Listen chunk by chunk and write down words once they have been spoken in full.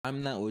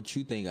I'm not what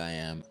you think I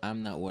am.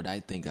 I'm not what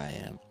I think I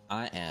am.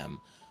 I am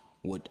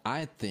what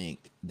I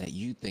think that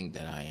you think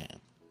that I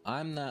am.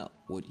 I'm not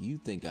what you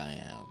think I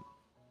am.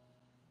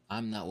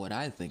 I'm not what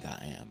I think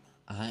I am.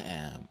 I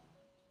am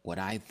what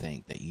I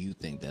think that you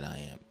think that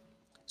I am.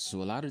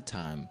 So a lot of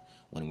time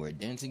when we're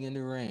dancing in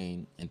the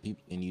rain and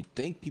you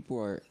think people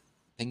are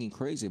thinking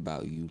crazy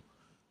about you,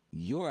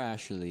 you're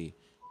actually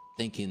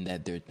thinking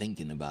that they're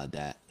thinking about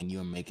that and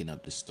you're making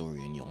up the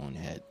story in your own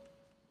head.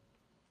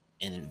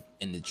 And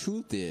the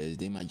truth is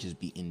they might just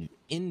be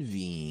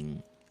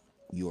envying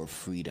your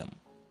freedom.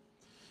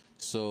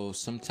 So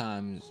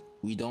sometimes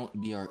we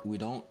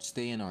don't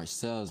stay in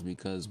ourselves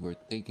because we're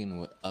thinking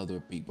what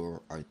other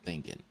people are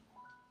thinking.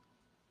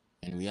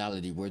 In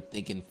reality, we're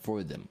thinking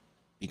for them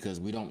because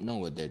we don't know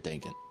what they're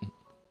thinking.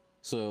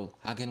 So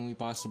how can we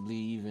possibly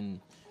even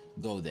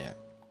go there?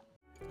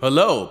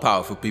 Hello,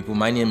 powerful people.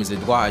 My name is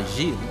Edouard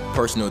Gilles,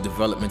 personal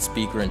development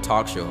speaker and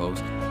talk show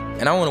host,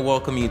 and I want to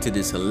welcome you to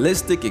this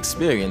holistic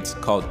experience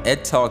called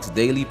Ed Talks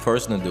Daily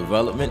Personal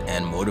Development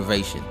and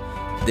Motivation.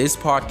 This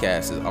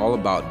podcast is all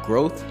about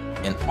growth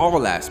in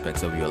all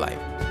aspects of your life.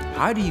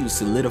 How do you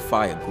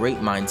solidify a great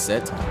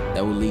mindset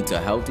that will lead to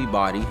a healthy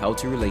body,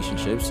 healthy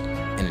relationships,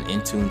 and an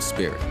in-tune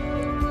spirit?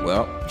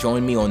 Well,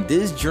 join me on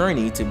this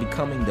journey to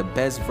becoming the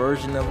best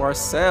version of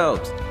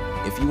ourselves.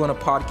 If you want a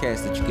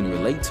podcast that you can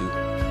relate to,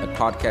 a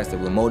podcast that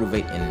will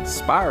motivate and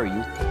inspire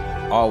you,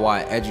 all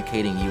while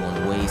educating you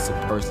on ways to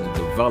personally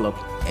develop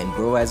and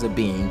grow as a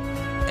being,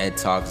 Ed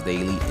Talks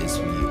Daily is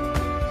for you.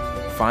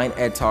 Find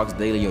Ed Talks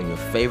Daily on your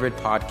favorite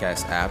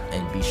podcast app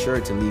and be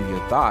sure to leave your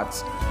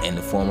thoughts in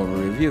the form of a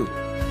review.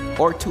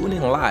 Or tune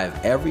in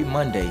live every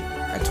Monday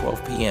at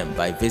 12 p.m.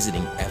 by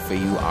visiting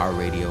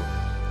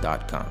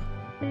faurradio.com.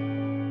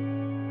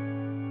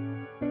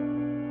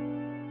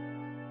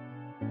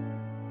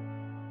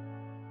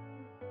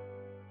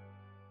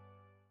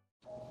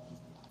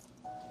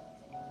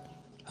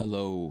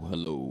 Hello,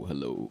 hello,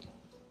 hello.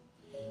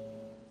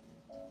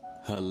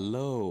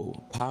 Hello,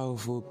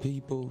 powerful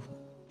people.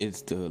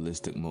 It's the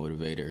Holistic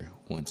Motivator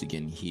once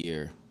again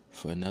here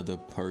for another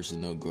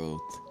personal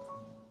growth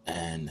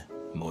and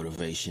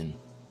motivation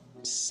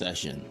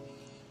session.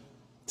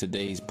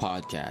 Today's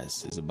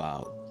podcast is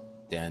about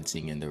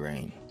dancing in the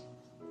rain.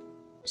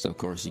 So, of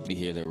course, you can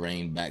hear the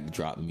rain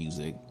backdrop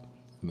music,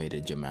 made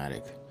it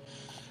dramatic.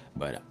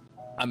 But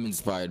I'm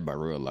inspired by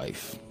real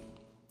life.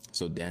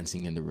 So,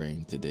 Dancing in the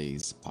Rain,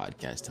 today's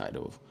podcast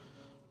title,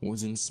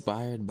 was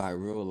inspired by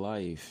real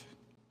life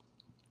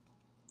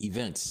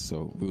events.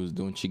 So, we was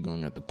doing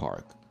Qigong at the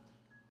park.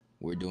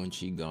 We're doing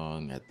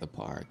Qigong at the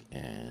park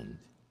and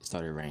it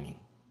started raining.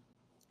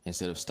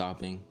 Instead of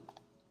stopping,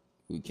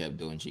 we kept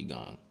doing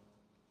Qigong.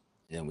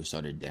 And then we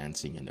started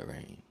dancing in the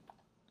rain.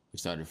 We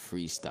started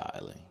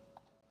freestyling.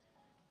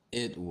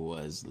 It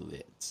was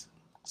lit.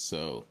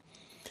 So,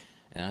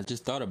 and I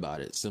just thought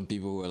about it. Some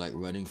people were like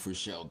running for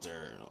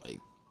shelter,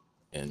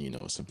 and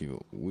some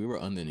people, we were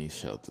underneath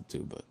shelter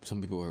too, but some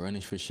people were running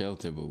for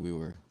shelter, but we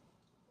were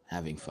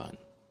having fun.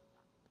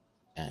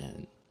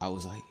 And I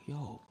was like,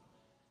 yo,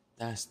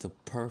 that's the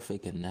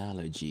perfect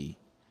analogy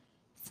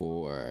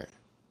for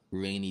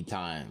rainy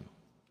time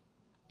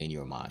in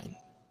your mind.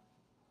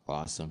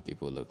 While some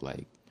people look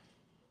like,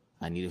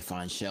 I need to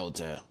find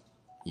shelter,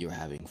 you're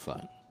having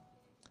fun.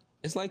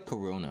 It's like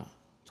Corona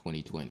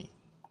 2020.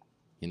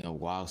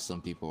 While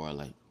some people are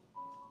like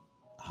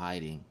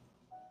hiding,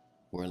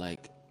 we're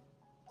like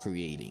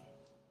creating.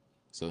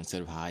 So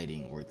instead of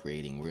hiding, we're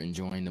creating. We're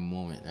enjoying the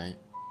moment, right?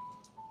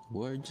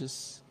 We're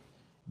just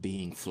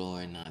being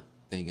Florida, not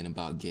thinking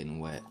about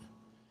getting wet.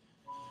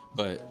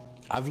 But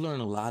I've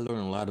learned a lot. I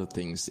learned a lot of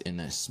things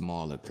in a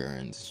small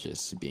occurrence,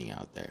 just being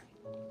out there.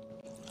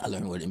 I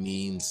learned what it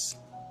means,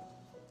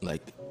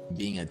 like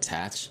being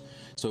attached.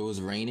 So it was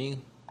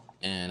raining,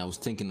 and I was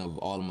thinking of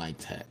all of my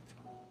tech.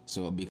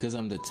 So because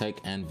I'm the tech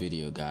and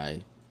video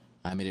guy,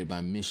 I made it my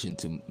mission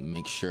to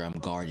make sure I'm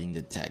guarding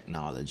the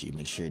technology,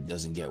 make sure it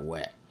doesn't get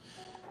wet.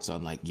 So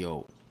I'm like,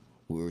 yo,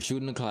 we were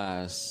shooting a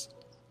class.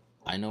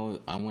 I know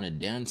I want to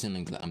dance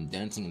I'm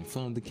dancing in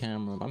front of the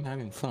camera. I'm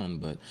having fun,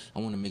 but I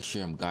want to make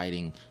sure I'm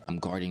guarding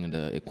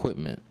the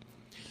equipment.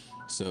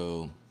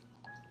 So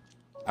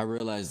I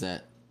realized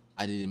that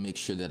I didn't make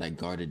sure that I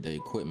guarded the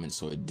equipment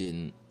so it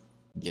didn't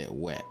get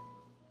wet.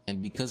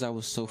 And because I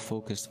was so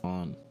focused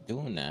on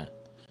doing that,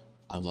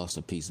 I lost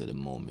a piece of the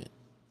moment,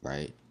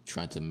 right?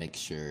 Trying to make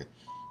sure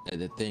that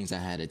the things I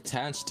had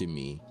attached to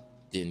me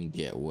didn't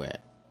get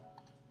wet.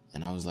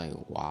 And I was like,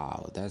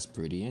 wow, that's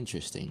pretty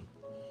interesting.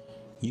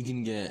 You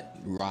can get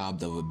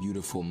robbed of a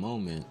beautiful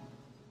moment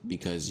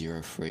because you're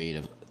afraid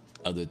of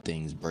other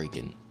things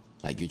breaking.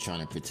 Like you're trying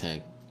to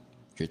protect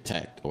your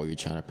tech, or you're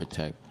trying to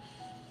protect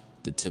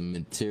the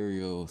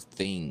material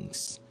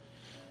things.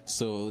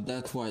 So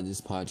that's why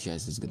this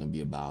podcast is gonna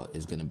be about.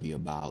 Is gonna be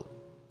about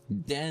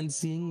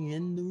dancing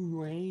in the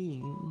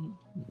rain.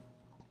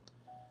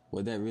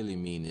 What that really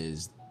means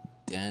is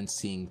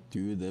dancing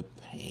through the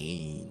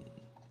pain,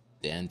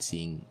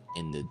 dancing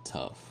in the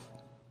tough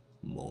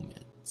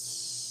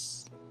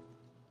moments.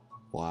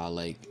 While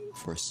like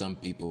for some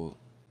people,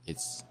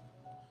 it's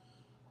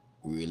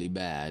really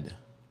bad.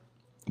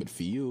 But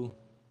for you,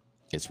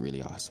 it's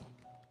really awesome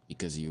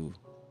because you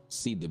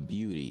see the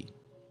beauty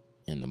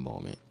in the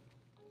moment.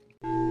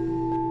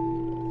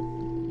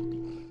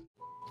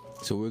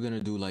 So we're gonna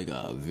do like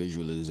a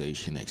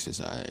visualization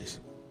exercise.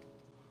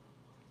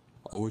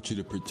 I want you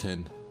to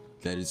pretend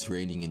that it's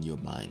raining in your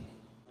mind,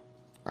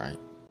 right?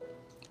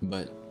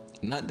 But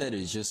not that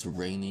it's just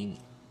raining,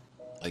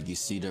 like you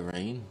see the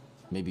rain.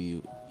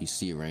 Maybe you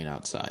see rain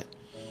outside.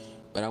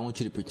 But I want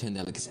you to pretend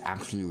that like it's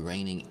actually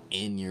raining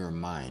in your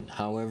mind.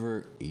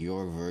 However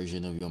your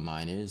version of your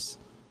mind is.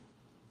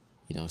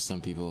 You know,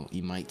 some people,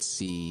 you might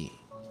see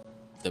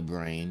the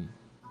brain,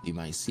 you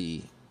might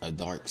see a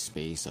dark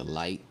space, a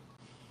light.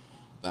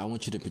 But I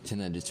want you to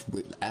pretend that it's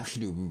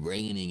actually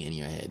raining in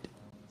your head.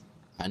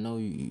 I know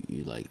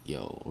you're like,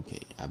 yo, okay,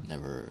 I've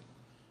never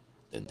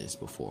done this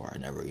before. I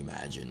never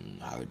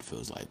imagined how it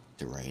feels like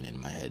to rain in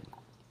my head.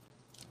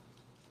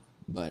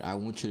 But I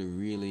want you to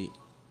really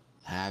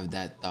have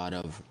that thought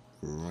of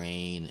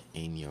rain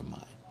in your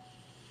mind.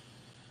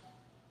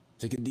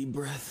 Take a deep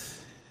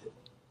breath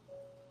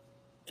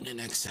and then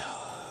exhale.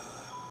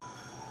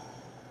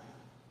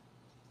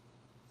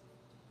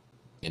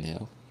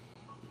 Inhale.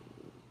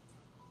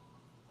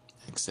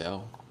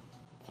 Exhale.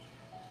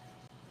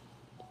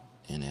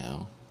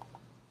 Inhale.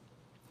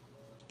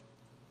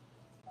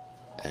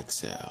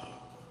 Exhale.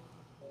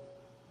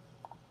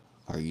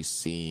 Are you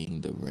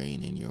seeing the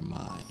rain in your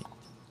mind?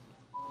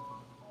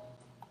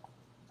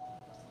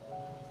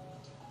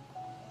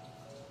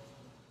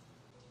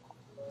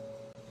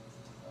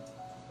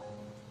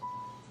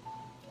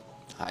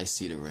 I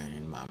see the rain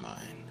in my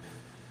mind.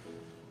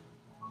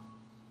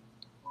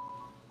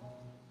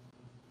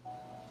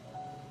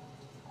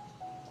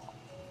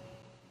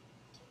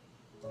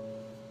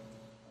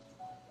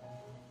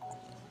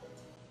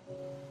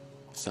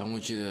 So I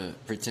want you to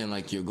pretend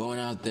like you're going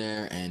out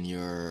there and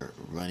you're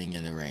running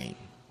in the rain.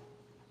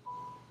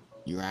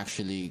 You're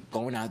actually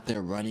going out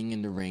there running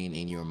in the rain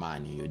in your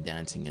mind, and you're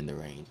dancing in the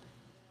rain.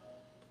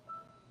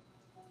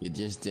 You're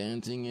just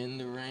dancing in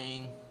the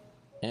rain.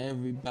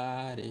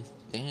 Everybody's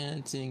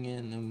dancing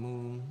in the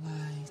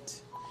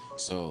moonlight.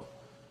 So,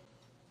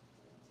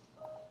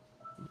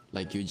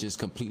 like you're just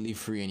completely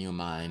free in your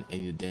mind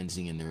and you're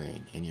dancing in the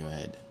rain in your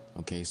head.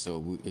 Okay,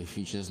 so if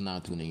you're just now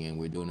tuning in,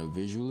 we're doing a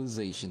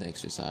visualization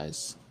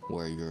exercise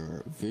where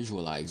you're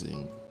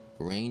visualizing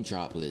rain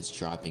droplets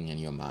dropping in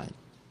your mind.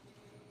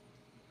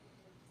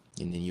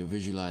 And then you're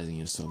visualizing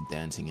yourself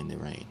dancing in the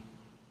rain.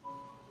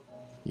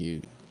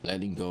 You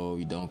letting go,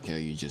 you don't care,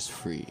 you're just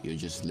free. You're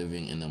just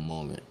living in the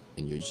moment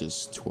and you're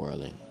just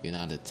twirling. You're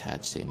not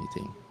attached to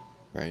anything,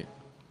 right?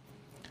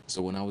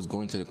 So when I was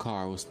going to the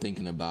car, I was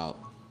thinking about,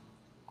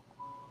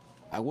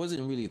 I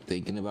wasn't really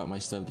thinking about my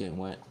stuff getting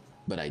wet,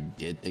 but I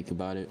did think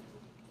about it.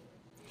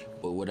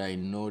 But what I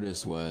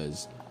noticed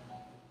was,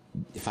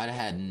 if I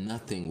had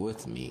nothing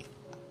with me,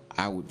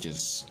 I would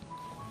just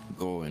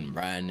go and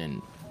run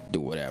and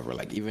do whatever.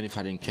 Like even if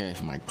I didn't care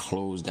if my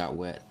clothes got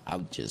wet,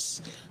 I'd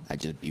just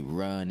be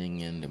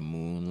running in the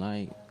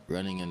moonlight,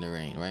 running in the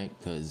rain, right?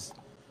 Because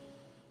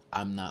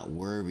I'm not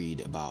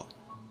worried about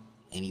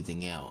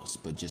anything else,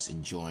 but just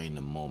enjoying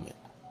the moment.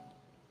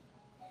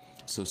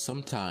 So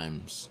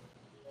sometimes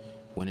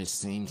when it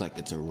seems like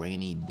it's a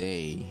rainy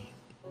day,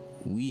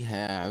 we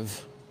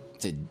have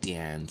to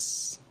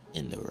dance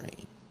in the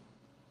rain.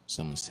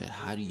 Someone said,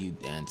 how do you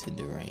dance in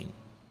the rain?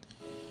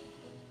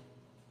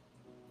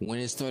 When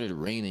it started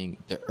raining,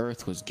 the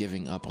earth was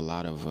giving up a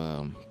lot of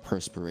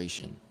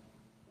perspiration,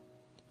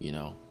 you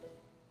know,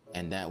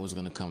 and that was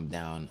going to come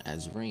down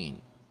as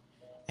rain.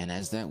 And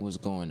as that was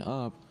going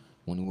up,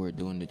 when we were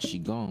doing the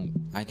Qigong,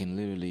 I can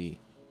literally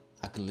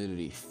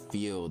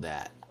feel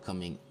that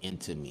coming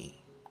into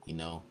me, you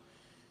know.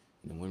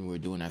 And when we were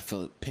doing, I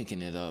felt it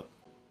picking it up,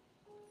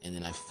 and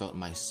then I felt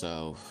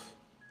myself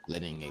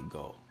letting it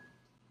go.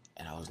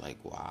 And I was like,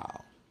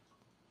 wow,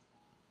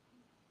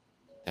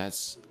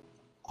 that's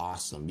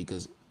awesome.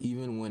 Because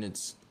even when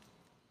it's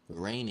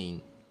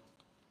raining,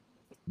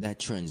 that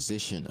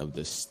transition of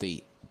the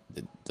state,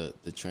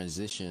 the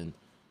transition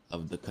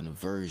of the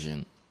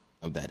conversion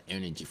of that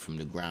energy from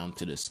the ground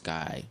to the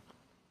sky,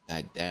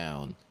 back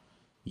down,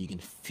 you can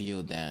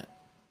feel that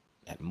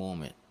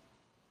moment.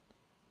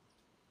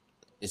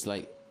 It's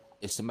like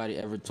if somebody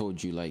ever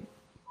told you, like,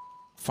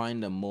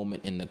 find a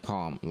moment in the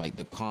calm, like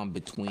the calm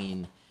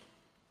between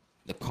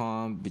the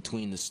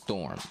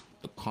storm,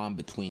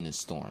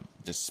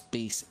 the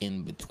space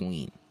in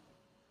between.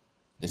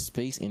 The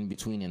space in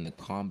between and the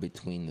calm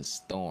between the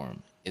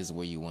storm is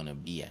where you want to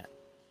be at.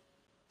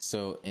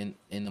 So in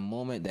the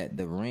moment that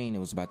it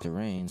was about to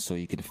rain, so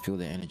you could feel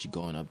the energy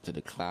going up to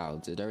the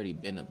clouds. It already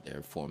been up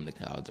there, formed the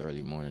clouds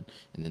early morning,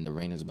 and then the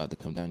rain is about to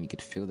come down. You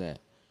could feel that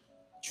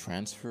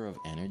transfer of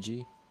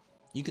energy.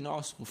 You can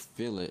also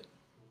feel it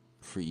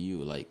for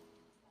you, like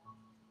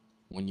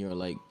when you're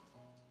like,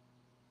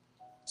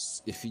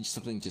 if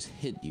something just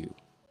hit you,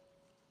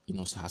 you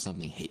know how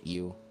something hit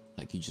you,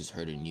 like you just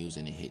heard the news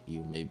and it hit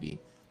you, maybe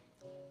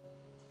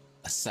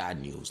a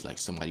sad news, like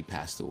somebody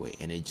passed away,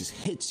 and it just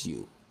hits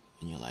you,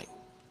 and you're like,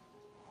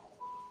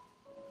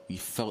 you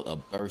felt a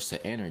burst of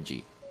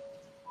energy.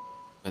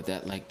 But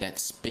that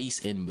space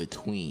in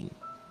between,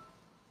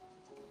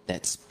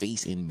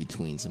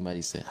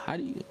 somebody said, how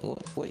do you,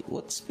 wait,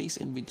 what space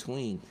in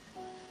between?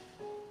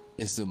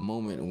 It's the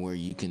moment where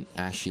you can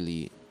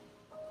actually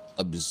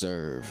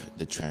observe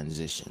the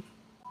transition.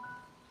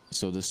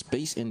 So the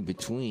space in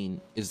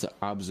between is the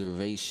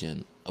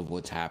observation of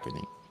what's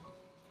happening.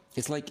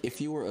 It's like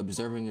if you were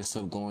observing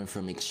yourself going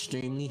from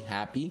extremely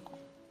happy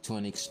to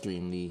an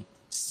extremely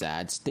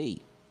sad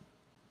state.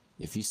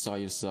 If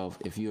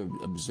you're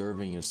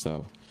observing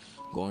yourself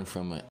going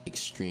from an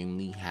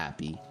extremely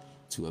happy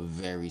to a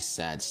very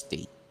sad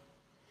state.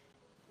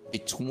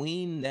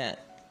 Between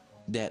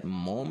that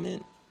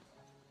moment,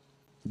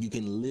 you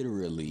can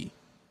literally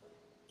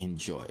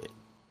enjoy it.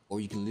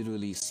 Or you can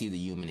literally see the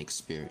human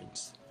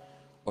experience.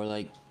 Or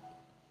like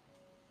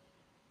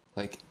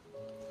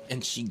in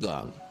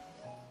Qigong,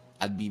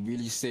 I'd be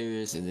really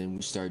serious, and then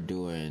we start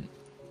doing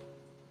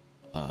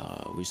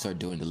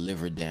the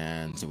liver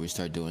dance, and we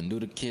start doing do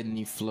the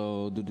kidney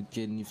flow,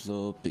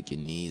 pick your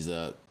knees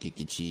up, kick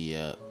your chi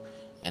up,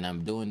 and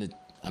I'm doing it,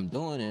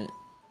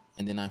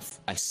 and then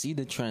I see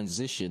the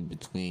transition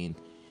between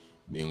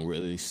being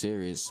really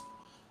serious,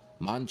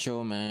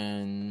 macho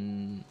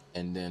man,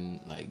 and then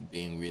like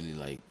being really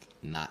like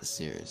not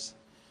serious,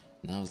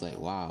 and I was like,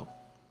 wow.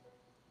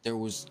 There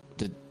was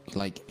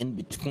in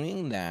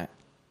between that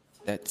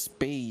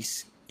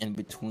space in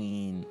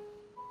between,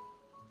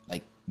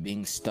 like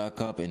being stuck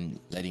up and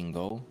letting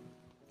go,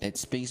 that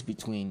space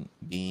between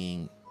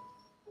being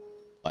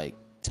like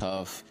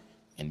tough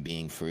and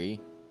being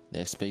free,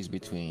 that space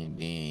between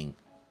being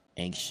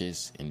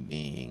anxious and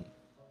being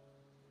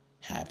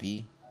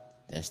happy,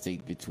 that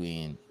state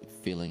between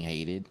feeling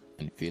hated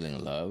and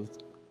feeling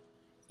loved,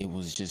 it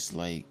was just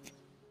like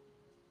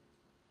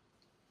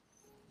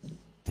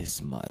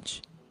this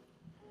much.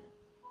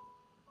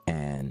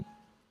 And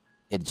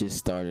it just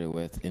started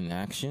with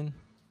inaction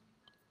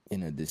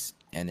and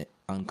an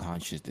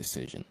unconscious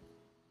decision.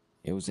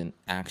 It was an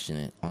action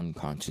and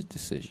unconscious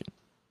decision.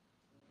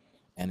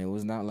 And it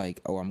was not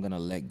like, oh, I'm going to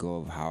let go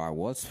of how I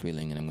was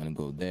feeling and I'm going to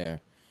go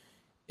there.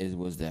 It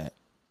was that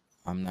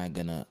I'm not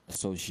going to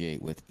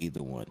associate with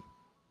either one.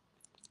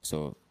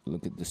 So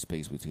look at the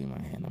space between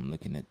my hand. I'm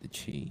looking at the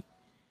chi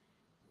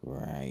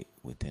right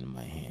within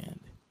my hand.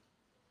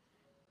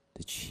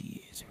 The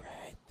chi is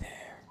right there.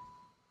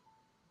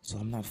 So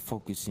I'm not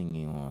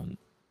focusing on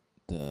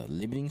the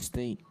limiting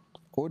state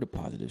or the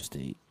positive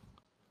state.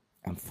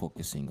 I'm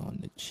focusing on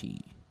the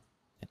chi,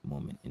 that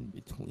moment in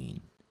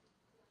between.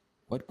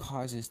 What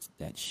causes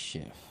that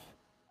shift?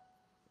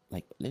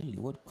 Like literally,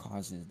 what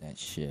causes that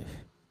shift?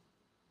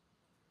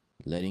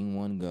 Letting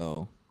one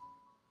go.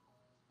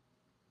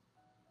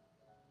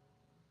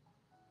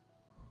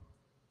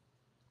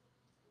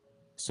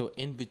 So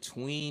in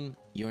between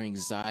your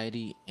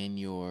anxiety and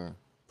your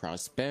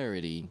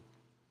prosperity,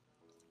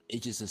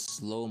 it's just a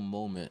slow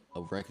moment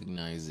of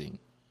recognizing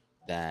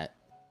that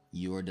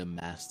you're the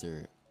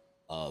master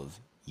of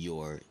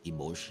your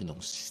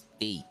emotional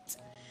state.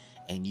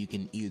 And you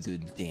can either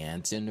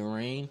dance in the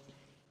rain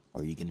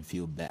or you can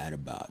feel bad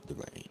about the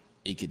rain.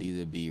 It could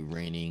either be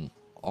raining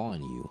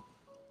on you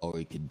or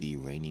it could be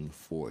raining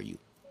for you.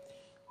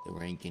 The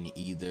rain can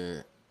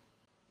either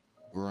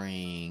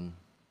bring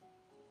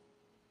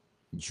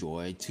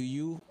joy to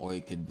you or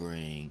it could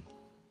bring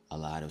a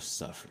lot of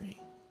suffering.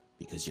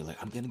 Because you're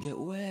like, I'm gonna get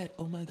wet.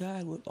 Oh my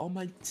God, all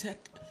my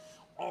tech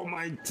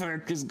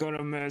is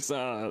gonna mess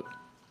up.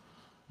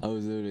 I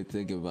was literally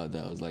thinking about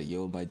that. I was like,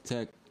 yo, my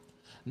tech,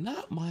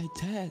 not my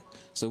tech.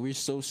 So we're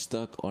so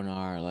stuck on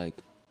our like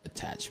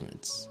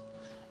attachments.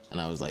 And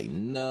I was like,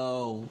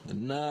 no,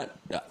 not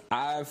the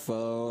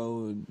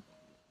iPhone.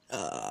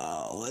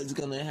 Oh, what's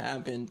gonna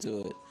happen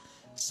to it?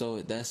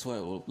 So that's why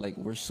like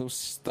we're so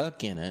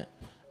stuck in it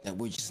that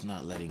we're just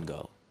not letting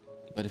go.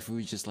 But if we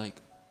were just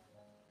like,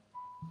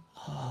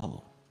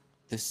 oh,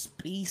 the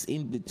space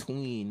in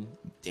between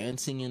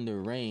dancing in the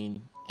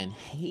rain and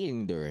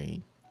hating the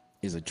rain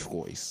is a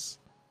choice.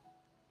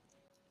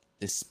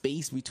 The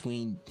space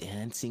between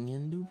dancing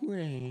in the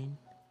rain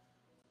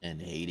and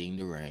hating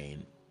the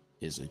rain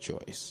is a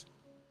choice.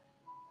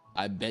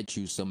 I bet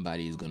you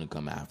somebody is gonna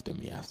come after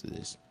me after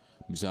this.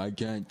 So I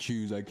can't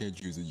choose to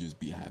just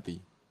be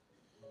happy.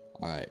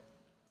 Alright.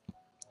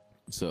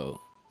 So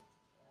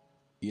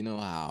you know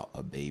how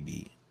a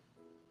baby,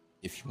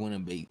 if you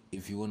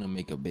wanna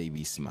make a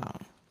baby smile,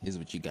 here's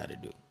what you gotta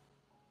do.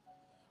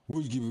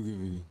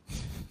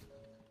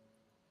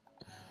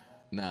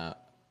 Now,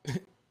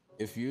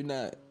 if you're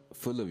not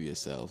full of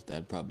yourself,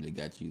 that probably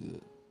got you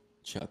to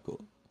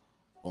chuckle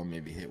or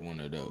maybe hit one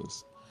of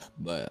those.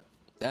 But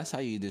that's how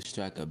you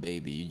distract a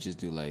baby. You just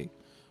do like,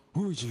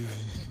 would you?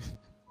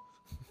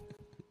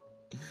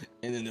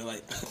 And then they're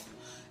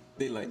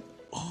like,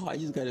 oh, I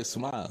just gotta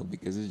smile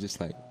because it's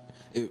just like,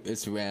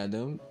 it's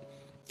random,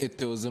 it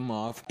throws them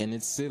off, and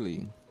it's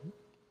silly.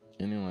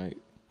 And they're like,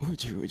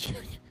 would you?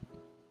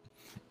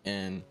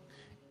 And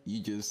you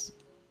just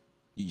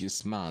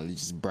smile. It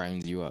just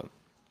brightens you up.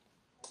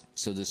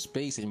 So the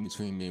space in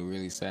between being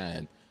really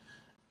sad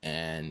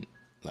and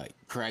like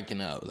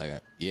cracking up.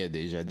 Like, yeah,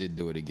 Deja, I did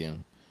do it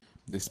again.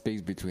 The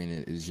space between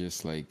it is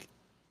just like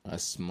a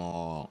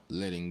small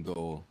letting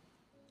go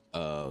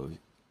of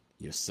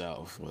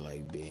yourself, or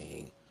like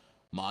being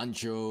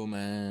macho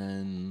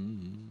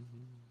man.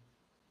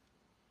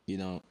 You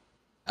know,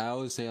 I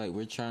always say, like,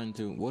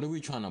 what are we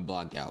trying to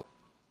block out?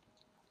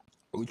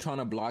 Are we trying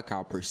to block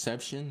our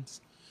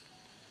perceptions?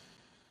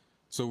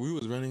 So we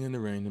was running in the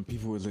rain and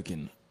people were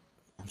looking.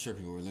 I'm sure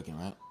people were looking,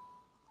 right?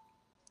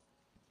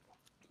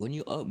 When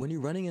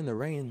you're running in the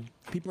rain,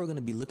 people are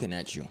gonna be looking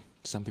at you.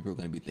 Some people are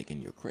gonna be thinking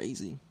you're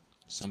crazy.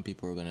 Some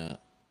people are gonna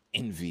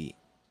envy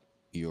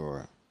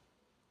your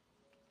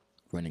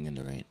running in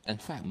the rain. In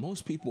fact,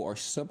 most people are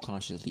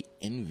subconsciously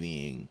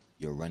envying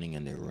your running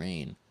in the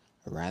rain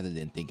rather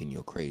than thinking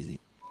you're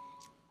crazy.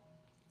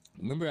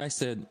 Remember, I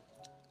said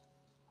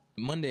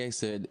Monday, I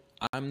said,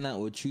 I'm not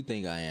what you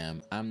think I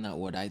am. I'm not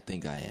what I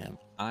think I am.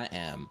 I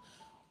am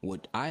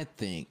what I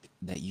think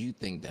that you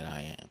think that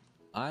I am.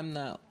 I'm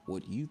not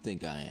what you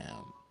think I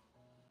am.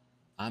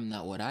 I'm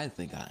not what I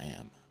think I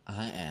am.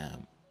 I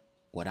am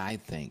what I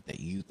think that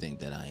you think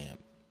that I am.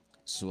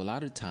 So a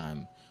lot of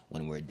time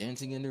when we're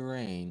dancing in the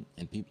rain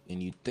and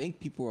you think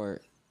people are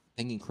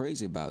thinking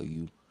crazy about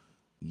you,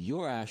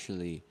 you're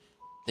actually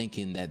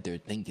thinking that they're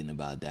thinking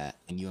about that,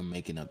 and you're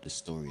making up the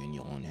story in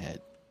your own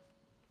head.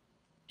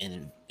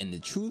 And the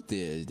truth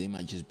is, they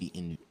might just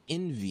be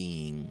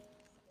envying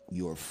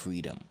your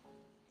freedom.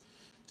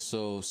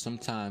 So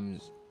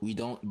sometimes we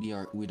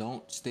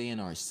don't stay in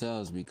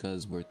ourselves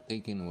because we're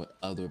thinking what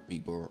other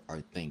people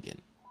are thinking.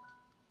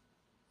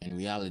 In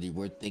reality,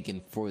 we're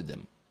thinking for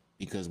them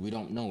because we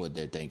don't know what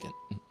they're thinking.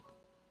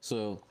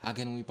 So how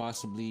can we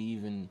possibly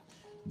even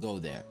go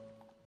there?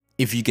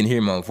 If you can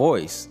hear my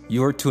voice,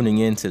 you're tuning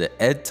in to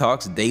the Ed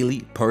Talks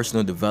Daily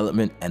Personal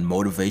Development and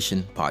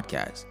Motivation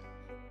Podcast.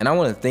 And I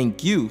want to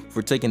thank you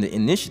for taking the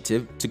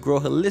initiative to grow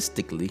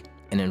holistically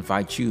and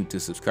invite you to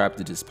subscribe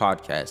to this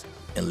podcast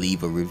and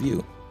leave a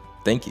review.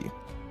 Thank you.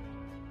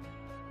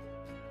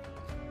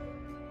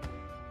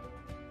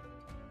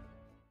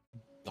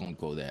 Don't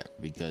go there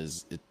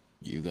because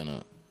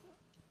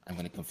I'm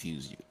gonna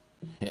confuse you.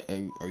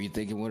 Are you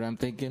thinking what I'm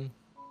thinking?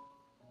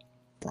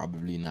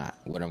 Probably not.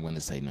 What I'm gonna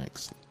say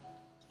next.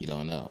 You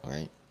don't know,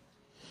 right?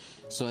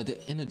 So at the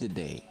end of the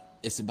day,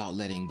 it's about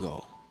letting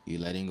go.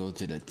 You're letting go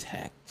to the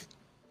tech.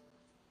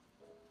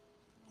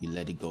 You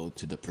let it go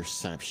to the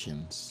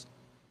perceptions.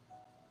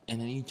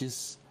 And then you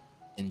just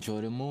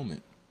enjoy the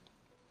moment.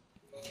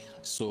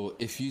 So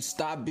if you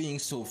stop being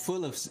so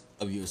full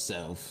of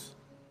yourself,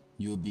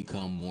 you'll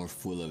become more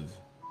full of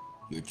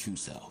your true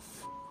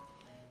self.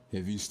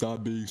 If you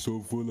stop being so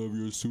full of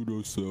your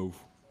pseudo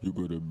self, you're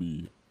gonna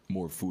be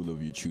more full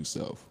of your true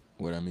self.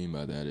 What I mean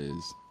by that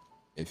is,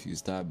 if you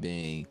stop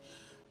being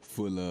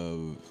full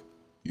of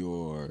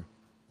your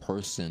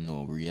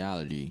personal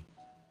reality,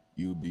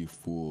 you'll be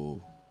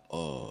full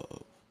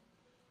of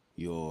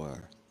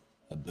your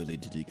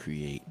ability to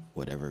create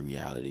whatever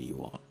reality you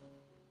want.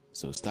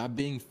 So stop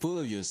being full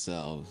of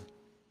yourself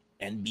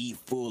and be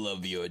full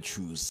of your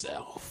true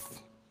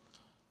self.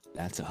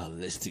 That's a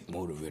holistic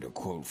motivator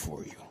quote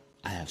for you.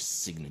 I have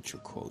signature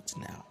quotes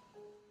now.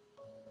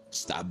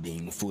 Stop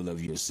being full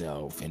of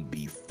yourself and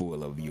be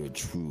full of your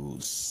true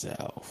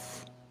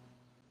self.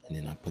 And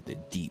then I put the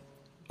deep,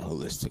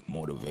 holistic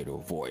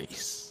motivator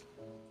voice.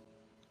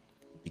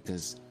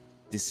 Because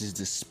this is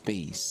the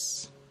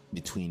space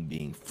between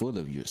being full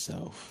of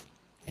yourself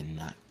and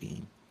not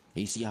being.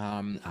 You see how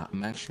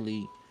I'm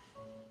actually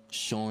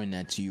showing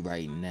that to you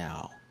right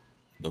now.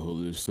 The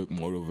holistic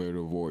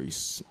motivator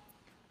voice.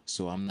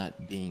 So I'm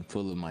not being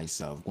full of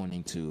myself,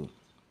 wanting to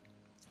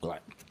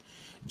like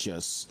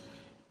just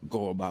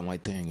go about my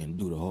thing and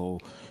do the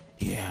whole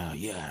yeah.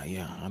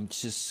 I'm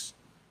just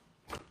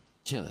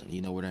chilling.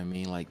 You know what I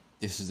mean? Like,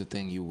 this is the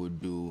thing you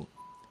would do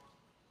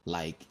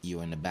like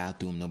you're in the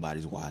bathroom,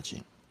 nobody's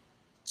watching.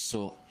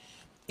 So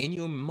in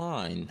your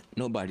mind,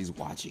 nobody's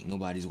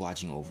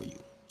watching over you.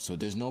 So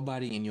there's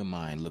nobody in your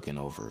mind looking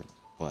over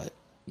but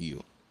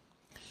you.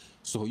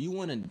 So you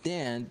want to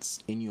dance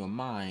in your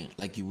mind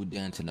like you would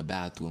dance in the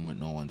bathroom when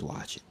no one's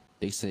watching.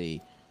 They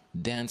say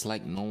dance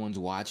like no one's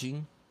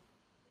watching.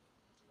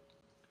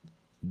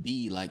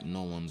 Be like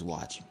no one's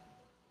watching.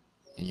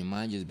 And your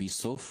mind just be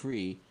so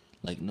free,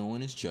 like no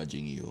one is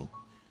judging you.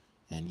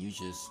 And you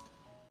just,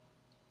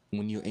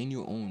 when you're in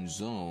your own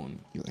zone,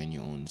 you're in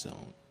your own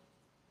zone.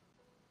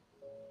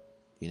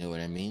 You know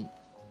what I mean?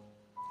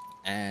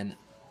 And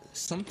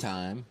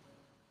sometime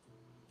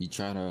you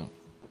try to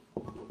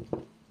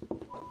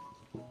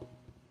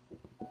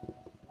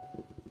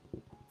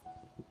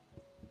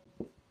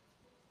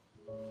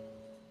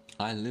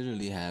I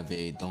literally have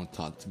a don't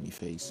talk to me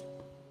face.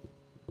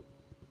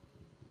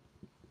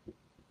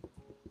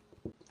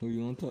 Who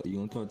you gonna talk? You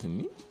gonna talk to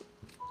me?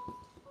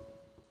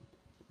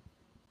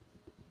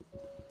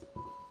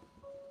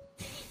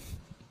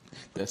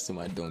 That's to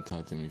my don't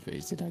talk to me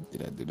face. Did I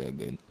do that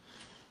good?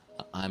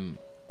 I'm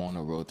on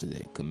a road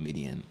today,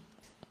 comedian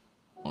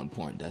on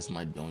point. That's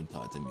my don't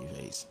talk to me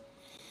face.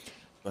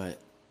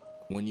 But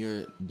when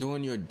you're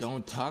doing your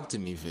don't talk to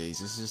me face,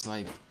 it's just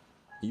like,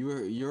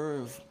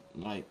 you're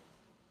like,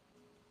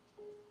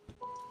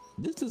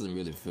 this doesn't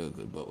really feel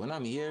good, but when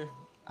I'm here,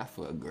 I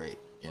feel great,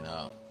 you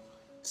know.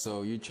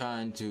 So you're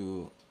trying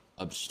to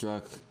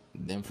obstruct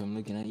them from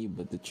looking at you,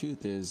 but the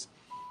truth is,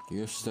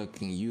 you're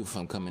obstructing you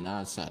from coming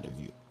outside of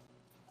you.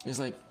 It's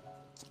like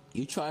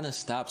you're trying to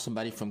stop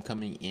somebody from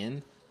coming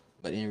in,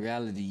 but in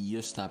reality,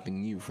 you're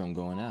stopping you from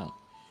going out.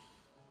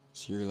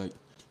 So you're like,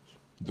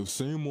 the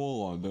same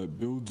wall that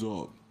builds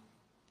up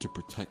to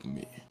protect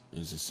me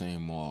is the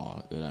same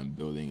wall that I'm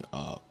building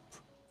up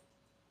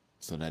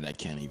so that I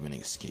can't even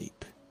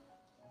escape.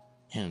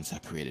 Hence, I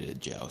created a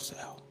jail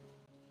cell.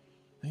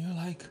 And you're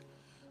like,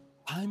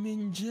 I'm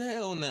in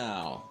jail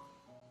now.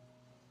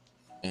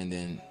 And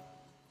then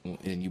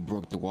you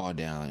broke the wall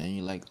down, and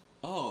you're like,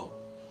 oh,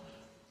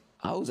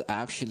 I was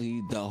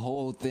actually the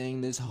whole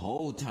thing this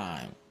whole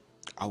time.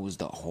 I was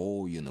the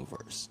whole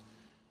universe.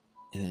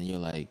 And then you're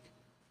like,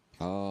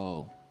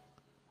 oh,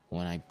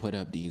 when I put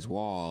up these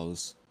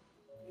walls,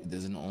 it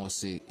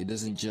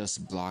doesn't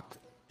just block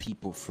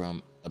people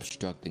from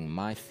obstructing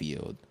my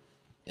field.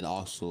 It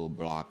also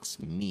blocks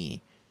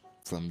me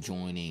from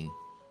joining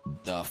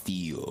the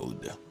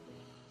field.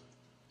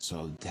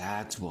 So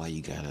that's why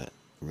you gotta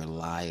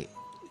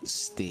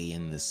stay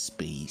in the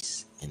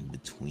space in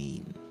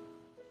between.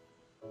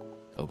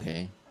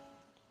 Okay?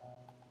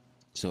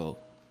 So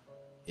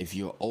if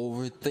you're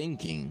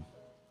overthinking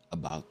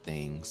about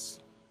things,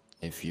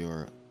 if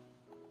you're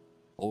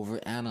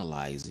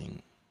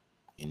overanalyzing,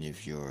 and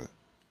if you're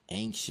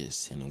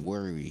anxious and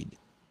worried,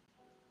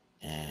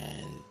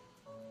 and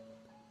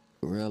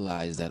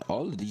realize that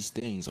all of these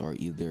things are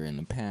either in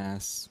the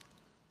past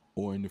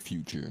or in the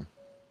future.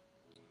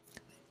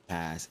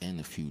 Past and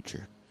the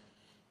future.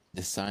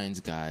 The science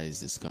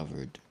guys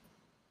discovered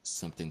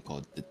something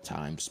called the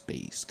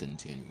time-space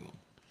continuum.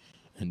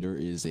 And there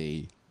is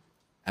a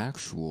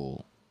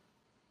actual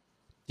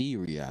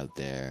theory out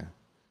there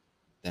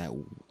that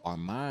our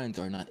minds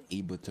are not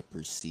able to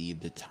perceive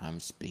the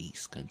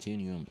time-space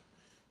continuum.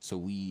 So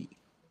we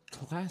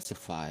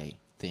classify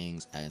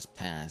things as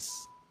past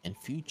and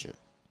future.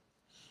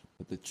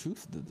 But the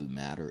truth of the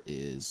matter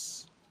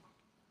is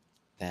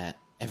that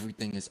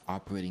everything is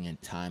operating in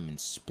time and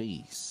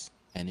space.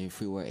 And if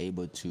we were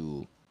able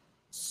to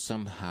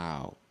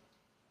somehow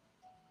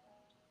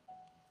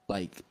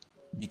like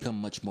become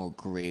much more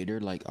greater,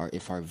 like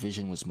if our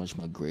vision was much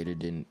more greater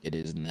than it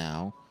is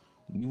now,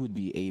 we would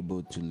be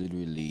able to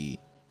literally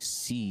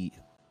see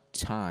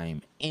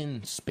time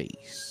in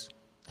space.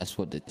 That's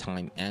what the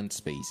time and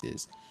space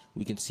is.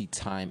 We can see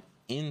time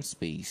in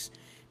space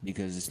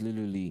because it's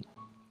literally,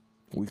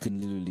 we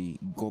can literally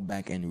go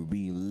back and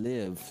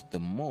relive the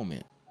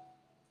moment.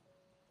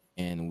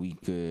 And we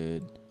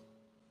could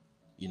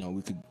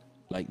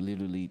like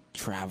literally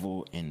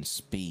travel in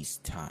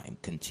space-time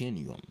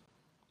continuum.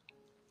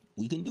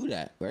 We can do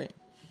that, right?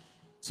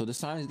 So the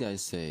science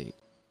guys say,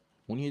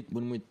 when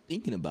we're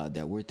thinking about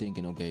that, we're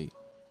thinking, okay,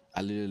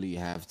 I literally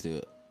have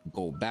to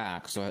go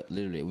back. So I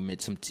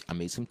made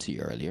some tea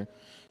earlier.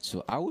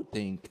 So I would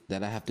think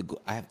that I have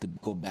to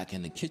go back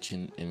in the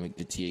kitchen and make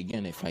the tea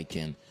again if I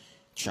can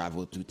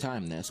travel through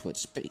time. That's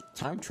what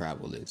time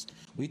travel is.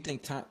 We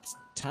think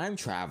time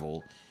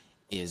travel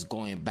is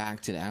going back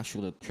to the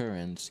actual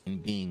occurrence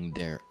and being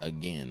there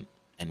again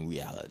in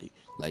reality.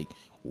 Like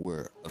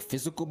where a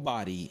physical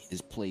body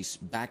is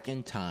placed back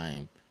in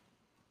time,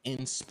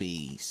 in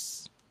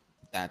space.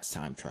 That's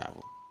time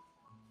travel.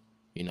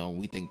 You know,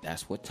 we think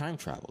that's what time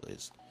travel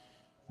is.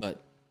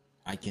 But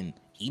I can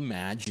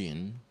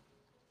imagine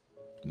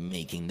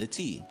making the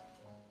tea.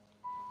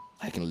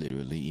 I can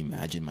literally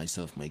imagine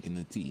myself making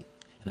the tea.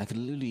 And I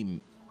can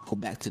literally go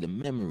back to the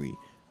memory,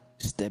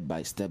 step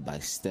by step by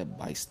step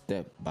by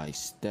step by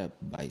step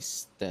by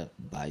step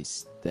by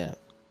step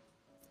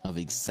of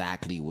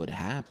exactly what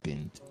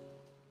happened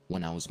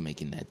when I was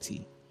making that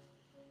tea.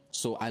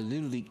 So I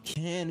literally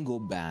can go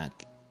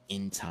back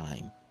in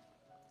time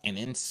and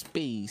in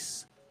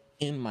space,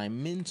 in my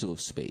mental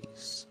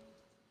space.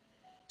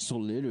 So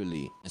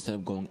literally, instead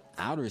of going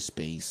outer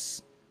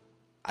space,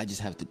 I just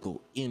have to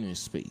go inner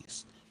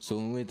space. So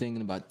when we're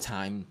thinking about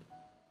time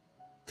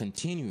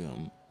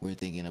continuum, we're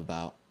thinking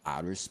about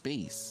outer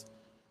space.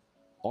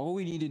 All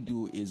we need to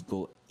do is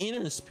go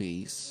inner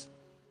space.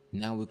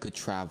 Now we could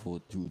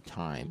travel through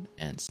time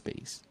and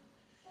space.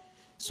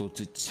 So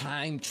to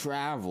time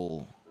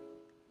travel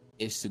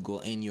is to go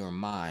in your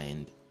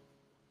mind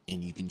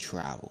and you can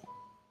travel.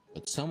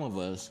 But some of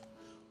us,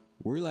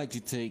 we like to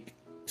take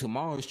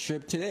tomorrow's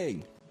trip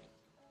today.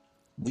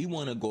 We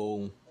want to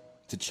go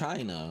to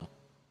China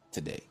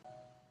today.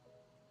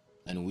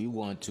 And we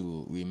want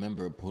to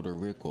remember Puerto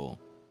Rico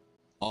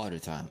all the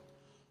time.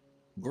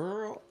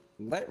 Girl,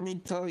 let me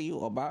tell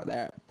you about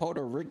that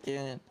Puerto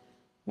Rican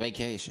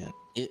vacation.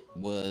 It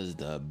was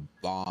the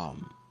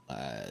bomb.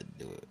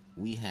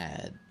 We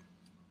had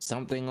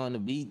something on the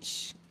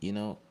beach, you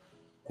know.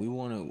 We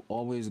want to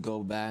always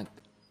go back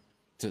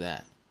to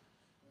that.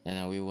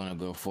 And we want to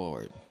go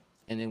forward.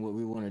 And then what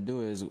we want to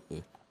do is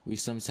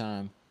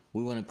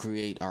we want to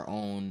create our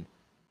own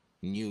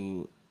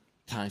new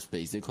time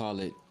space. They call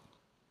it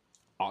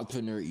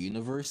alternate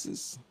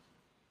universes.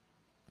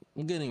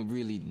 I'm getting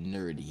really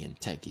nerdy and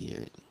techy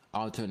here.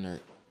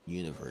 Alternate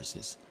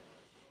universes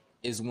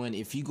is when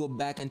if you go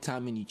back in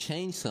time and you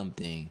change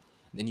something,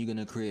 then you're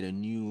gonna create a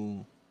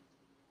new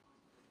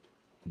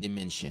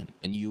dimension,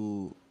 a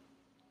new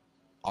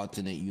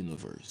alternate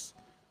universe.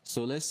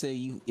 So let's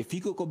say if you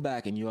could go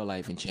back in your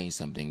life and change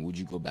something, would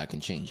you go back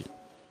and change it?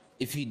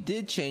 If you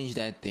did change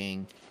that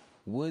thing,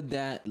 would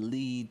that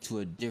lead to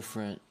a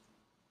different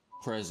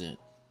present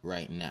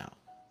right now?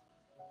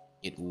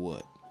 It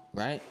would,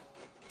 right?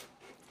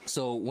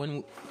 So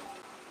when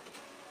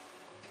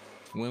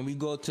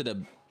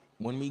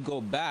we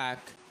go back,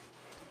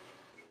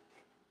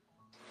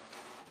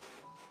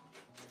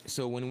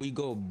 so when we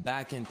go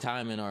back in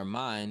time in our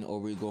mind, or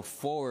we go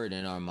forward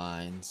in our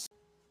minds,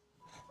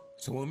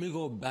 so when we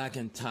go back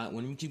in time,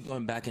 when we keep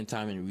going back in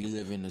time and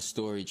reliving the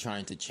story,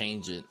 trying to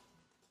change it,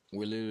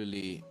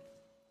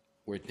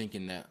 we're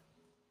thinking that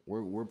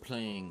we're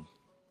playing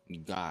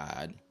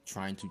God,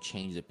 trying to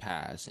change the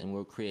past, and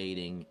we're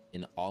creating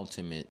an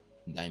ultimate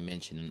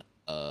dimension.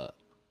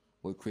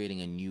 We're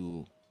creating a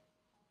new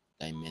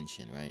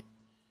dimension, right?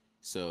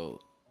 So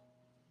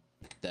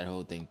that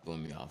whole thing threw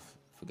me off.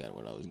 Forgot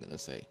what I was gonna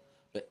say.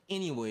 But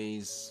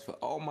anyways, for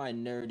all my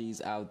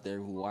nerdies out there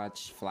who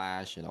watch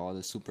Flash and all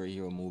the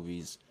superhero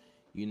movies,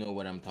 you know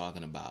what I'm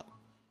talking about.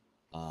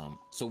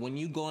 So when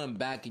you going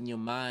back in your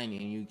mind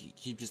and you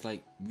keep just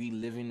like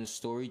reliving the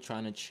story,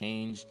 trying to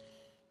change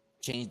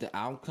the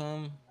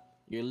outcome,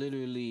 you're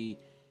literally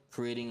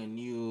creating a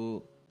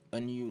new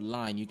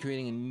line. You're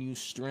creating a new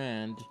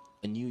strand,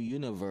 a new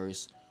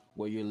universe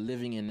where you're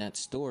living in that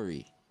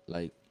story.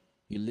 Like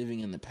you're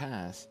living in the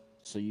past.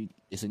 So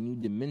it's a new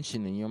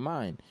dimension in your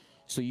mind.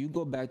 So you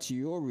go back to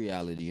your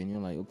reality and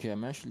you're like, okay,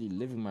 I'm actually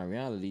living my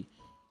reality,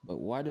 but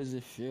why does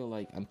it feel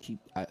like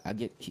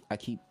I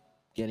keep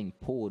getting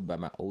pulled by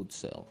my old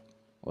self,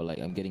 or like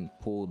I'm getting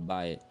pulled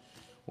by it?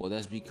 Well,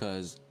 that's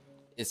because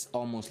it's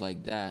almost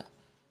like that.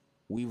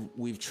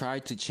 We've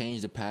tried to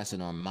change the past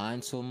in our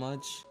mind so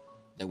much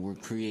that we're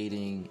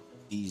creating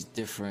these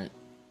different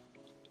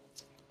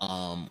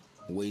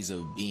ways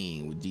of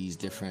being with these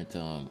different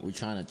we're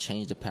trying to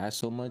change the past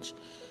so much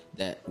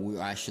that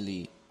we're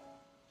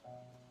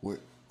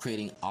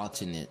creating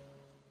alternate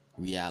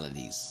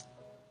realities.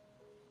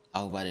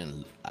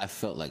 I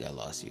felt like I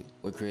lost you.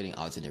 We're creating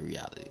alternate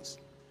realities.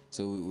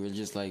 So we're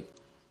just like,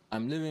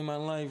 I'm living my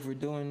life, we're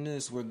doing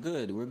this, we're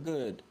good.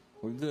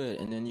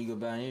 And then you go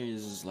back here,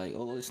 it's just like,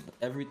 oh,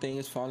 everything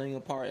is falling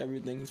apart.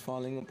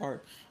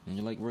 And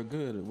you're like, we're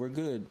good.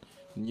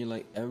 And you're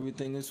like,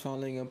 everything is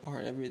falling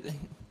apart. Everything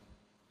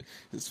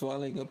is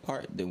falling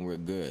apart. Then we're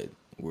good.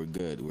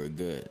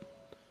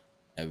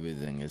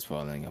 Everything is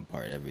falling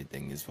apart.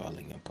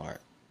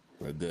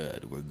 We're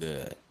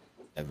good.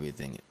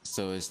 Everything.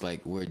 So it's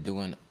like we're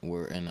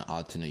in an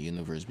alternate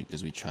universe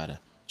because we try to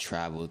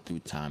travel through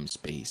time,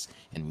 space,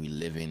 and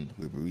we're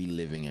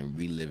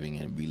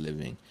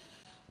reliving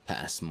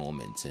past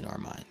moments in our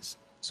minds.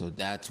 So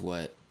that's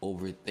what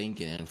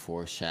overthinking and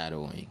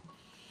foreshadowing,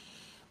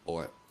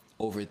 or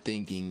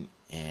overthinking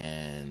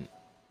and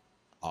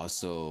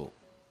also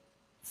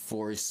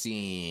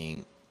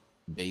foreseeing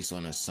based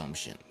on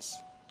assumptions.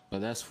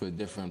 But that's for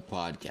different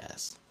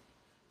podcasts.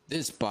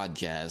 This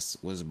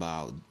podcast was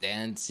about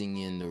dancing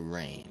in the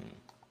rain.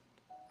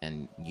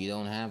 And you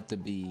don't have to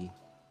be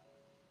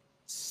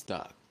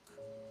stuck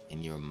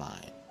in your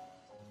mind.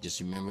 Just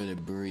remember to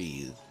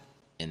breathe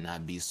and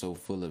not be so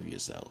full of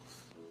yourself.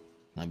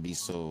 Don't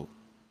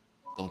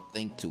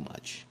think too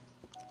much.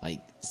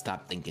 Like,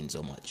 stop thinking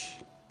so much.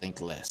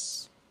 Think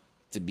less.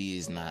 To be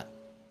is not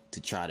to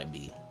try to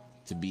be.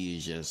 To be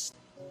is just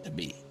to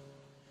be.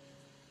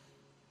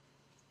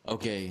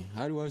 Okay,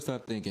 how do I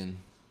stop thinking?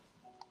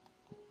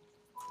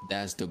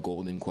 That's the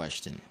golden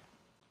question.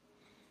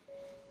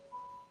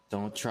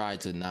 Don't try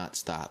to not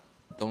stop.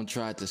 Don't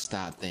try to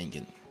stop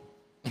thinking.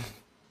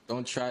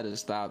 Don't try to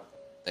stop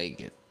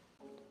thinking.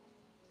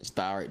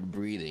 Start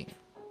breathing.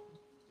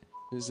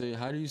 You say,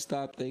 how do you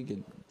stop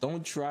thinking?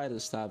 Don't try to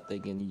stop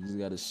thinking. You just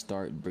gotta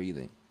start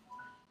breathing.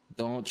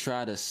 Don't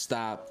try to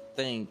stop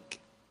think.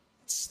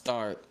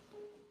 Start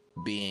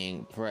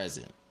being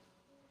present.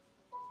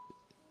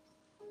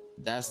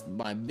 That's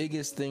my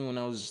biggest thing when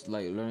I was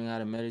like learning how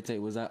to meditate,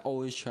 was I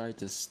always tried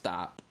to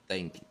stop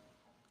thinking.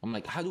 I'm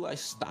like, how do I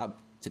stop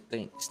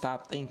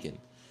thinking?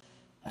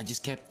 I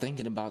just kept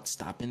thinking about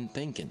stopping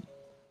thinking.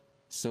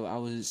 So I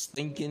was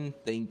thinking,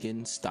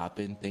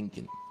 stopping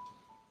thinking.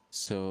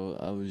 So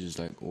I was just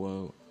like,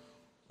 well,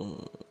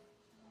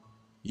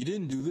 you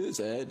didn't do this,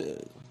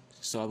 Ed.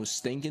 So I was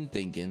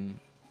thinking,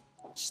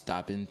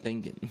 stopping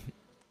thinking.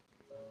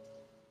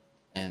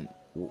 And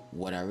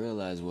what I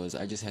realized was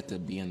I just had to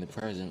be in the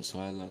present. So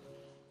I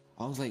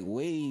was like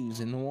waves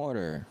in the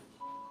water.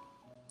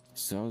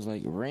 So I was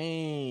like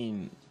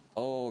rain.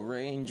 Oh,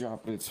 rain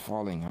droplets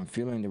falling. I'm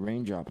feeling the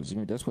rain droplets.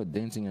 That's what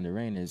dancing in the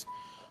rain is.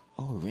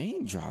 Oh,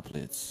 rain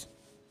droplets.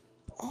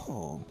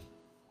 Oh,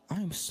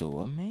 I'm so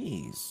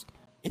amazed.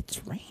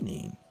 It's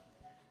raining.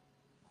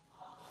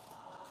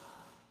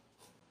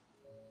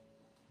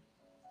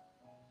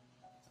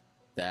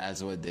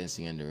 That's what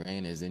dancing in the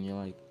rain is. And you're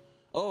like,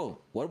 oh,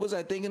 what was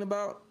I thinking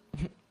about?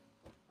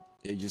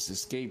 It just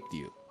escaped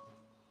you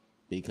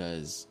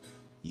because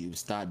you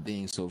stopped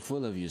being so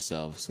full of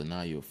yourself. So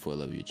now you're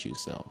full of your true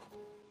self.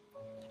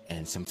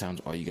 And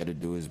sometimes all you got to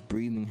do is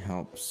breathing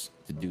helps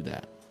to do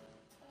that.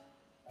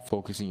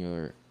 Focusing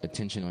your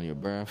attention on your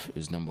breath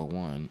is number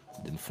one.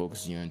 Then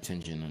focusing your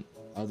attention on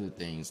other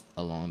things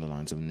along the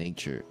lines of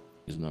nature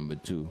is number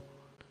two.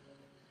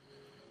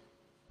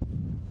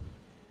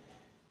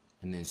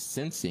 And then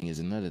sensing is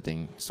another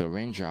thing. So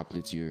rain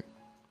droplets, you're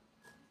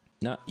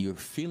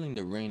feeling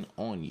the rain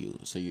on you.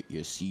 So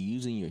you're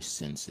using your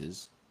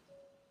senses.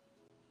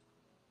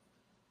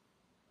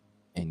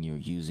 And you're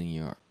using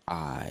your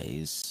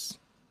eyes.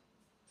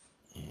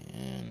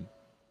 And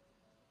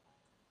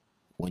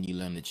when you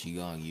learn the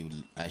Qigong, you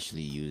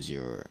actually use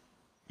your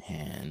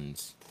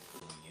hands,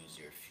 you use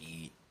your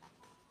feet,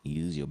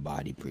 you use your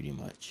body pretty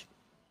much.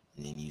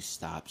 And then you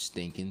stop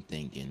thinking,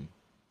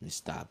 and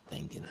stop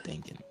thinking.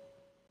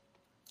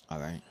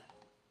 Alright?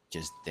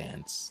 Just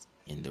dance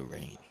in the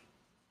rain.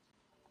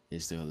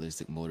 It's the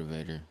Holistic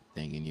Motivator.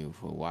 Thanking you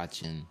for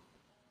watching,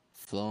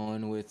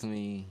 flowing with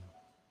me.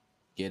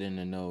 Get in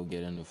the know,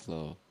 get in the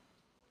flow.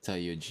 Tell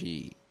your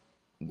G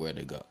where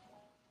to go.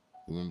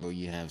 Remember,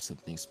 you have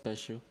something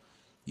special.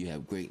 You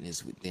have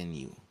greatness within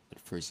you. But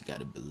first, you got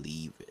to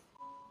believe it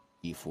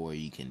before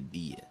you can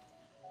be it.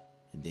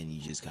 And then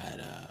you just got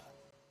to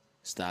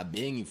stop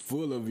being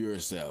full of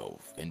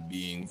yourself and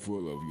being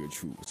full of your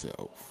true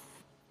self.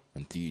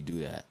 Until you do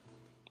that,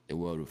 the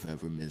world will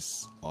forever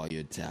miss all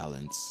your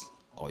talents,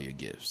 all your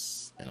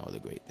gifts, and all the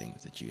great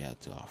things that you have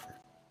to offer.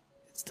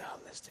 It's the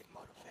Holistic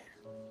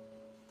Motivator.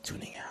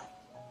 Tuning out.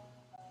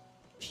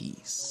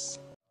 Peace.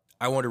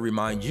 I want to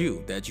remind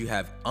you that you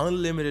have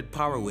unlimited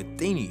power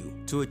within you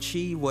to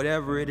achieve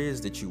whatever it is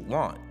that you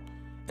want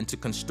and to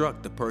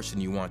construct the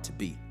person you want to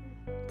be.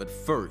 But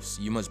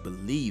first, you must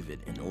believe it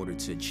in order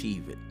to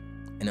achieve it.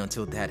 And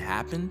until that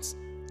happens,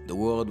 the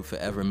world will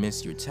forever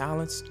miss your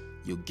talents,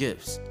 your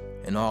gifts,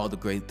 and all the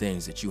great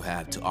things that you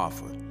have to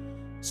offer.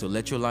 So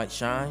let your light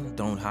shine,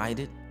 don't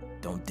hide it,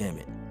 don't dim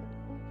it.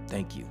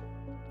 Thank you.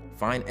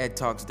 Find Ed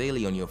Talks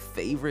Daily on your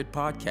favorite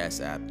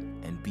podcast app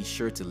and be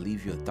sure to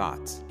leave your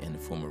thoughts in the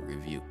form of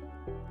review.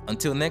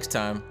 Until next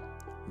time,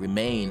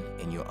 remain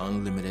in your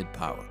unlimited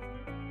power.